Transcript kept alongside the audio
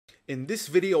In this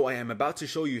video, I am about to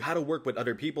show you how to work with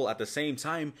other people at the same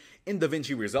time in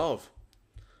DaVinci Resolve.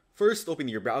 First, open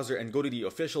your browser and go to the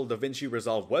official DaVinci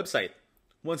Resolve website.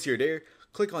 Once you're there,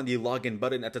 click on the login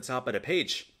button at the top of the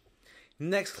page.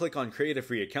 Next, click on create a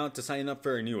free account to sign up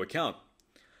for a new account.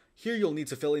 Here you'll need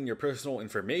to fill in your personal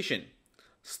information.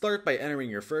 Start by entering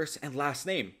your first and last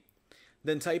name.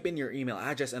 Then type in your email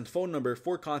address and phone number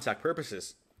for contact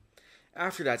purposes.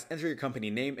 After that, enter your company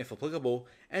name if applicable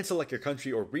and select your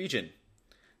country or region.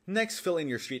 Next, fill in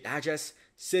your street address,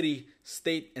 city,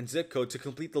 state, and zip code to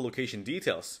complete the location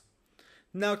details.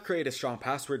 Now create a strong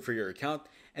password for your account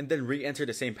and then re-enter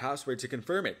the same password to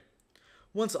confirm it.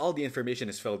 Once all the information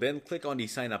is filled in, click on the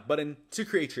sign up button to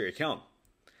create your account.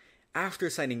 After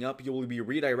signing up, you will be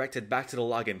redirected back to the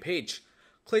login page.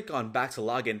 Click on back to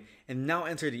login and now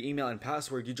enter the email and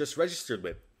password you just registered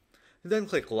with. Then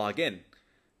click login.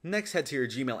 Next, head to your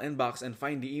Gmail inbox and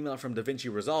find the email from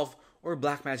DaVinci Resolve or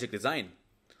Blackmagic Design.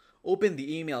 Open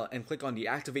the email and click on the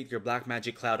Activate Your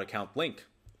Blackmagic Cloud account link.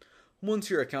 Once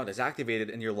your account is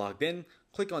activated and you're logged in,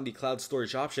 click on the cloud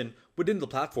storage option within the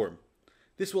platform.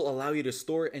 This will allow you to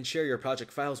store and share your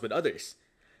project files with others.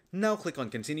 Now click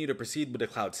on Continue to proceed with the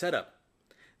cloud setup.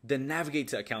 Then navigate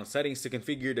to Account Settings to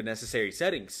configure the necessary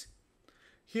settings.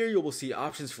 Here you will see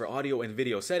options for audio and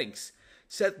video settings.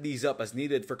 Set these up as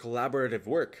needed for collaborative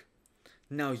work.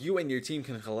 Now you and your team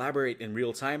can collaborate in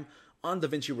real time on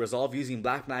DaVinci Resolve using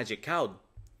Blackmagic Cloud.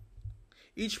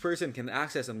 Each person can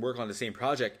access and work on the same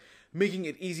project, making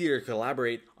it easier to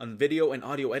collaborate on video and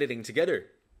audio editing together.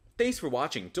 Thanks for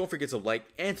watching. Don't forget to like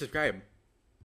and subscribe.